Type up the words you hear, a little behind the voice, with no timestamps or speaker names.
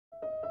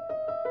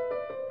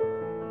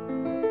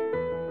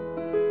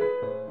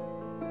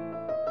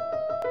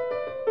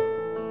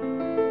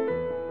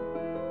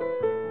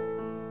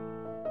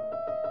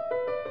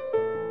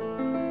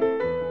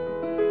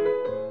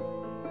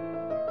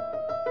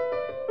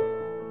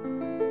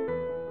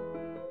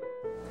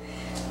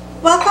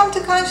Welcome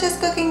to Conscious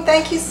Cooking.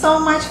 Thank you so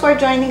much for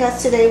joining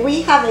us today.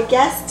 We have a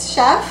guest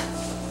chef.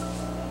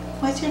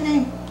 What's your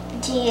name?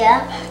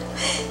 Gia.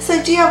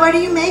 So Gia, what are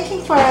you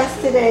making for us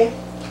today?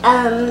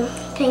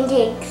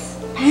 Pancakes.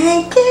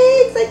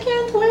 Pancakes! I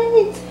can't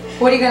wait.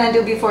 What are you gonna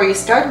do before you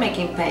start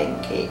making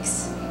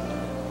pancakes?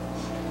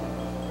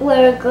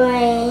 We're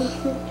going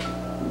to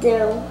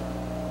do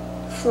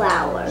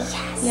flour.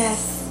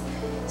 Yes.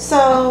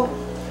 So,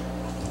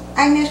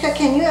 Agnieszka,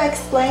 can you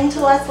explain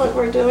to us what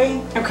we're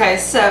doing? Okay,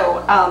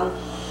 so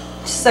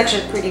it's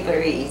actually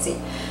very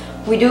easy.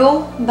 We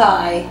do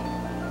buy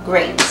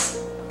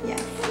grains.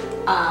 Yes.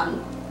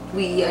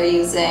 We are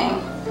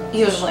using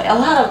usually a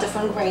lot of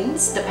different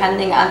grains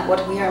depending on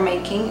what we are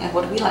making and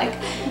what we like.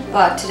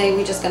 But today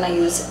we're just gonna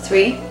use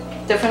 3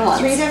 different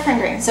ones. 3 different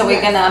grains. So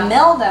we're gonna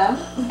mill them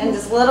in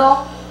this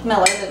little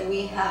miller that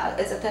we have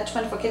as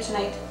attachment for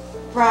KitchenAid.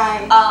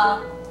 Right.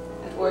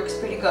 It works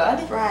pretty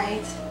good.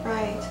 Right.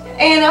 Right.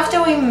 And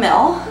after we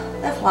mill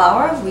the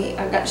flour,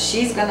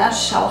 she's gonna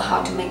show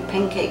how to make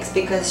pancakes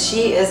because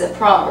she is a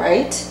pro,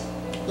 right?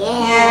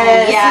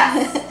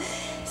 Yes.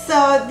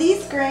 So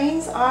these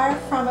grains are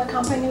from a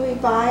company we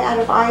buy out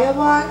of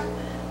Iowa,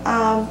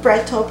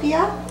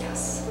 Breadtopia.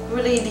 Yes.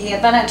 Really, the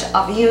advantage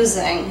of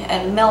using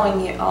and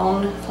milling your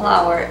own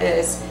flour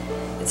is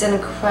it's an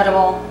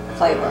incredible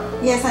flavor.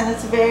 Yes, and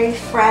it's very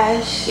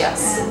fresh.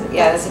 Yes. And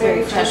Yeah, it's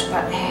very good. fresh,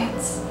 but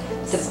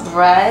the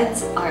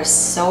breads are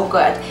so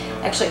good.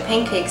 Actually,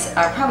 pancakes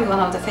are probably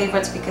one of the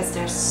favorites because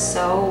they're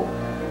so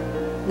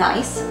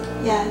nice.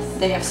 Yes.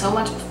 They have so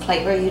much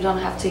flavor. You don't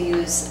have to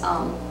use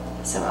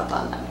syrup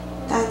on them.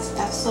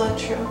 That's so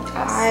true.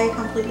 Yes. I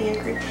completely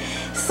agree.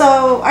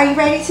 So, are you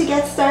ready to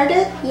get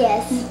started?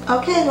 Yes.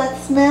 Okay,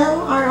 let's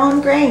mill our own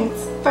grains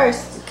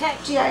first. Okay.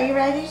 Gia, are you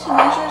ready to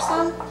measure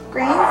some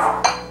grains?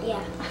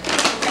 Yeah.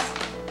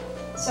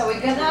 So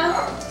we're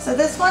gonna, So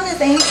this one is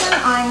ancient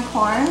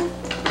einkorn.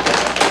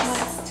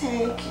 Let's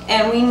take.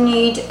 and we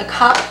need a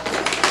cup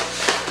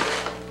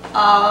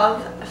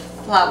of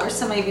flour.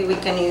 So maybe we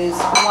can use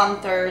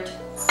 1/3.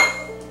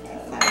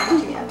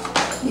 Gia,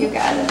 you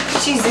got it.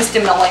 She's used to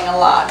milling a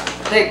lot.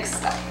 Big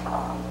stuff.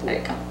 There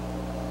you go.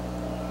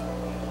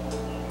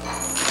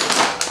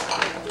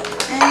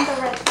 And the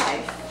red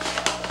five.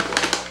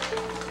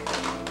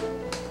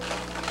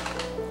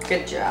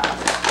 Good job.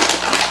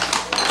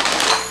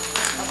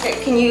 Okay,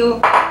 can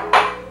you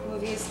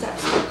move your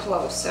steps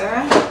closer?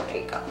 There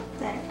you go.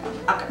 There you go.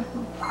 Okay.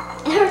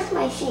 It hurts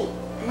my feet.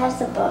 It has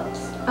the bumps.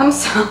 I'm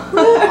sorry.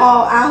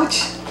 Oh,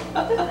 ouch.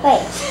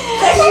 Wait.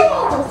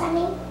 Does that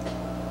mean?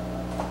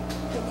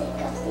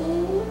 Take off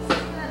these.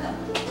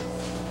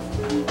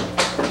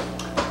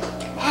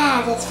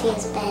 This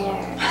feels better.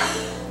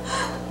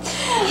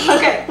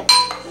 Okay.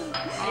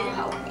 Now you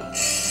help me.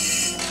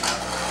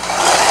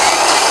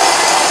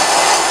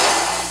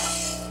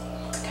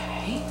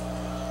 Okay.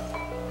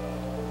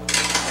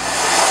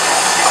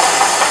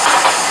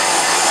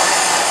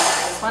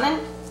 This one in.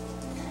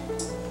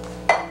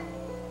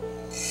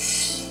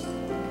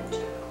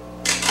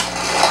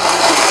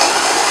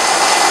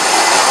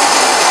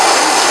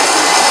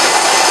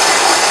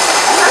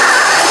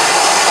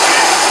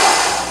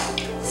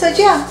 So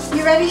Gia,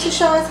 you ready to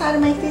show us how to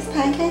make these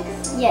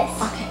pancakes? Yes.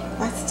 Okay,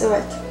 let's do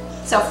it.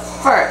 So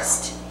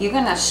first, you're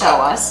gonna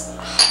show us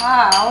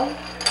how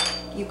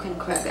you can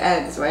crack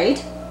eggs, right?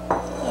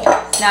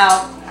 Yes.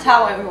 Now,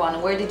 tell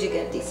everyone, where did you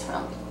get these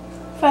from?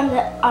 From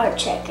our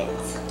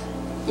chickens.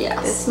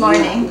 Yes. This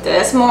morning.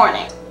 This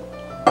morning.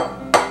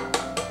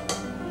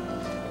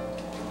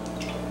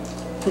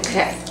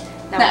 Okay.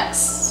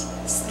 Next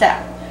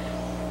step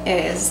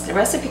is the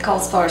recipe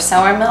calls for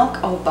sour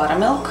milk or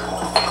buttermilk.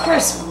 Of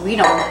course, we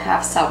don't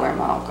have sour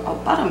milk or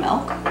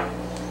buttermilk.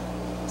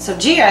 So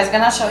Gia is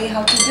gonna show you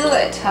how to do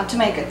it, how to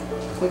make it.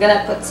 We're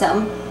gonna put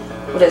some,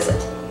 what is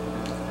it?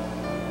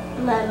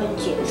 Lemon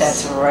juice.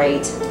 That's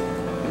right.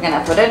 We're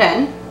gonna put it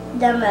in.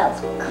 The milk.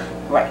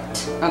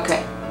 Right.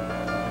 Okay.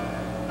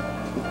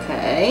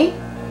 Okay.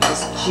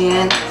 Just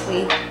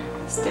gently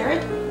stir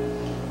it.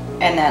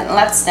 And then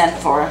let's stand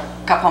for a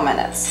couple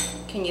minutes.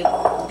 Can you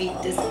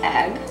beat this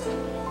egg?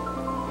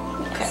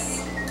 Okay.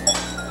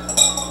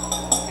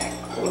 Okay.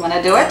 You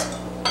wanna do it?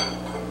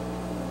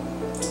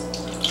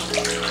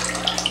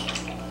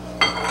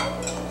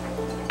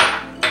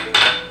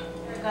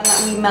 We're gonna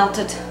we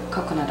melted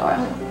coconut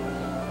oil.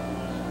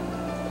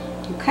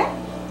 Okay.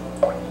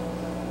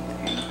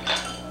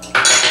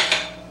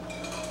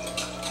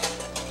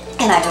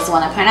 And I just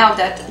want to point out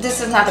that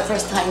this is not the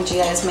first time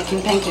Gia is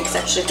making pancakes.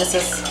 Actually, this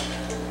is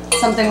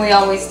something we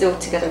always do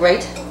together,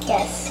 right?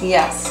 Yes.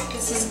 Yes.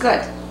 This is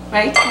good,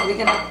 right? We're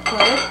gonna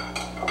put it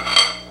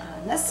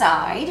on the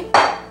side.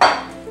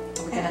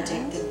 We're gonna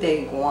take the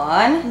big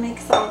one.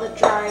 Mix all the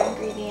dry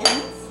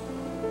ingredients.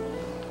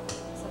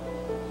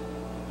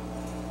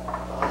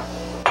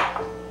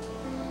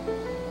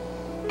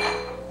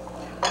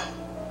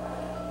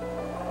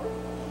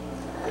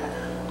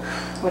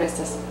 What is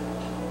this?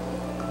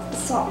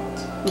 Salt.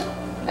 No,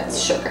 that's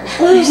sugar.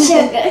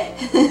 Sugar.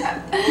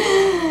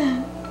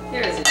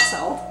 Here is your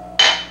salt.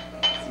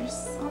 There's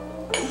salt.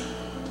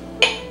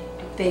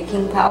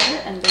 baking powder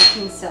and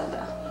baking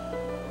soda.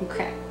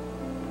 Okay.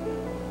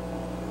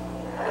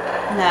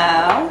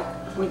 Now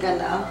we're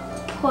gonna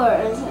Pour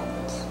it.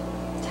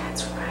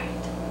 That's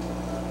right.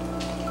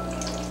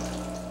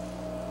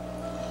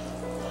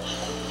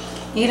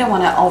 You don't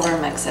want to over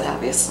mix it,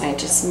 obviously.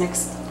 Just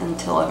mix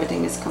until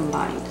everything is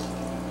combined.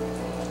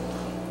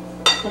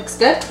 Looks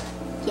good?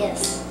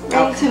 Yes.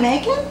 Ready to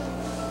make it?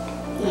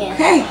 Yes.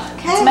 Okay,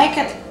 Okay. let's make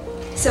it.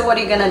 So what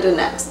are you gonna do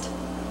next?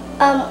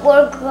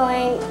 We're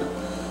going to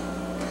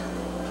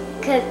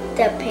cook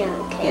the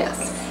pancakes.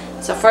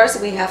 Yes. So first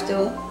we have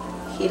to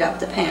heat up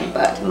the pan,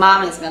 but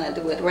Mom is gonna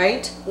do it,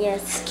 right?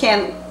 Yes.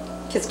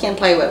 Kids can't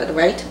play with it,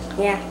 right?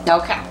 Yeah.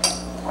 Okay.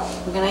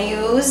 We're gonna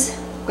use,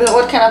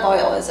 what kind of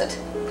oil is it?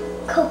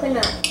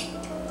 Coconut.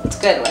 It's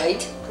good,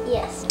 right?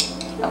 Yes.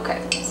 Okay,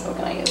 so we're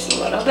gonna use a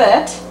little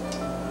bit.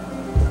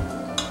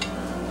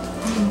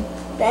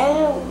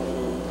 Then we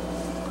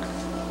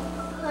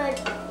put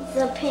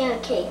the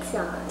pancakes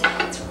on.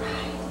 That's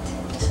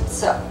right.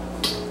 So,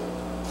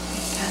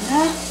 we're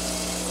gonna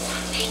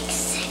Make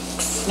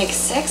 6. make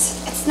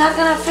 6. It's not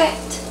gonna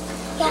fit.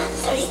 Yeah,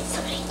 3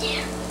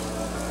 there.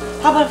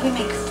 How about if we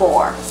make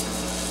 4?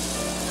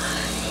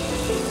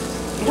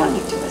 You don't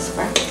need to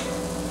whisper.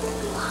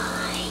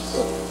 Why?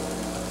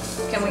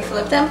 Can we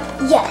flip them?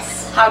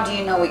 Yes. How do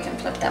you know we can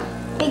flip them?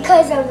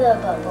 Because of the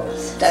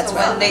bubbles. That's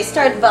when they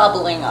start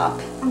bubbling up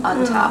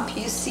on top.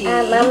 You see.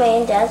 Mommy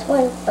and Dad's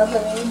one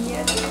bubbling.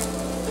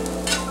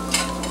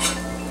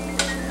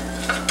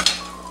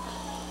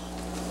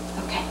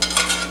 Okay.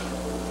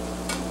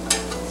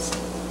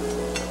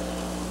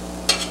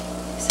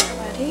 Is it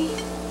ready?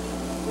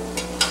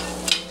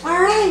 All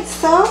right,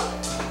 so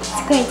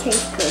It's going to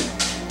taste good.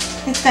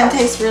 it's gonna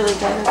taste really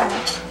good, isn't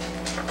it?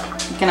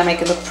 You're gonna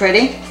make it look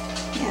pretty?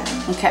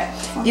 Yeah. Okay.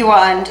 You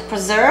want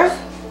preserve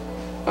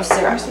or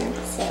syrup?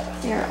 So,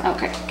 Here.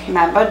 Okay.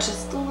 Remember,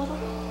 just a little.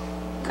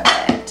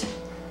 Good.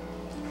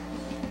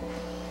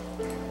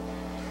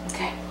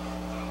 Okay.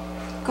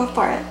 Go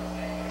for it.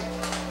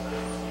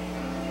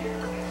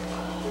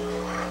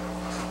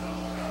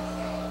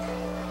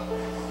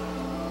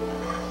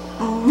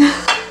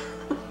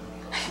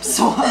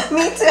 So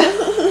Me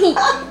too.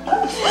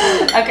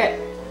 okay.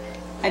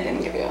 I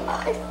didn't give you a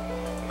knife.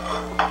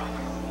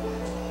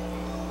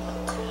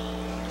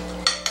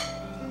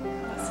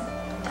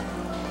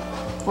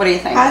 What do you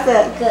think? How's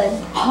it? good.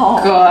 Oh,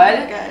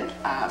 Good. Good.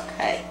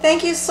 Okay.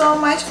 Thank you so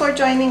much for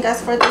joining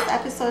us for this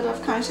episode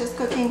of Conscious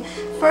Cooking.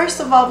 First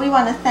of all, we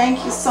want to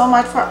thank you so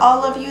much for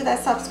all of you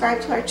that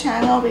subscribe to our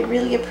channel. We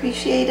really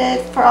appreciate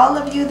it. For all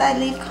of you that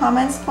leave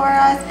comments for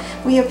us,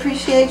 we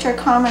appreciate your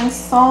comments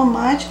so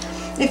much.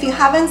 If you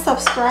haven't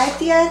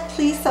subscribed yet,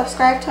 please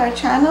subscribe to our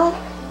channel.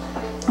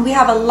 We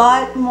have a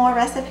lot more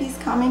recipes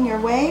coming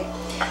your way.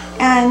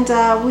 And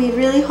we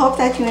really hope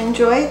that you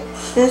enjoyed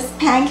this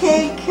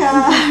pancake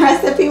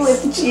recipe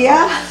with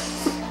Gia.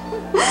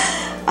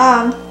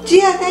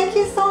 Gia, thank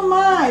you so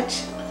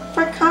much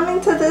for coming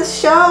to this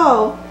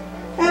show.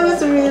 It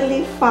was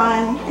really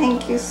fun.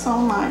 Thank you so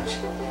much.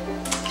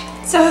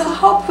 So I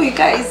hope you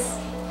guys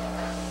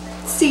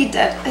see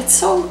that it's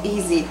so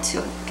easy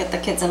to get the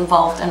kids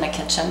involved in the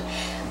kitchen,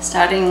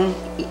 starting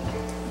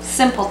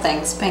simple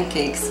things,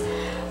 pancakes.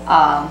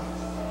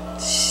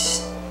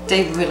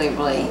 They really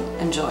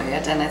enjoy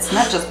it, and it's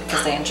not just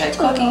because they enjoy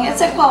cooking,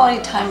 it's a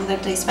quality time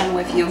that they spend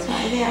with you.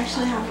 They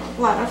actually have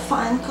a lot of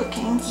fun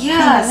cooking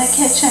Yes. in the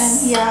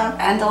kitchen. Yeah.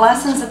 And the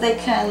lessons that they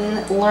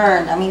can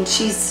learn. I mean,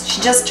 she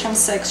just turned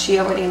 6, she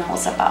already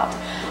knows about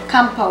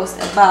compost,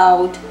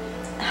 about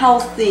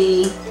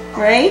healthy,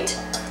 right?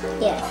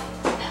 Yeah.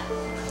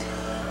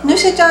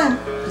 Nusha John.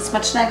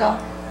 Smacznego.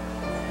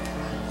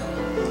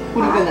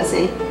 What are you gonna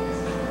say?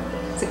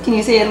 So can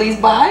you say at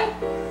least bye?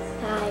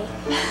 Hi.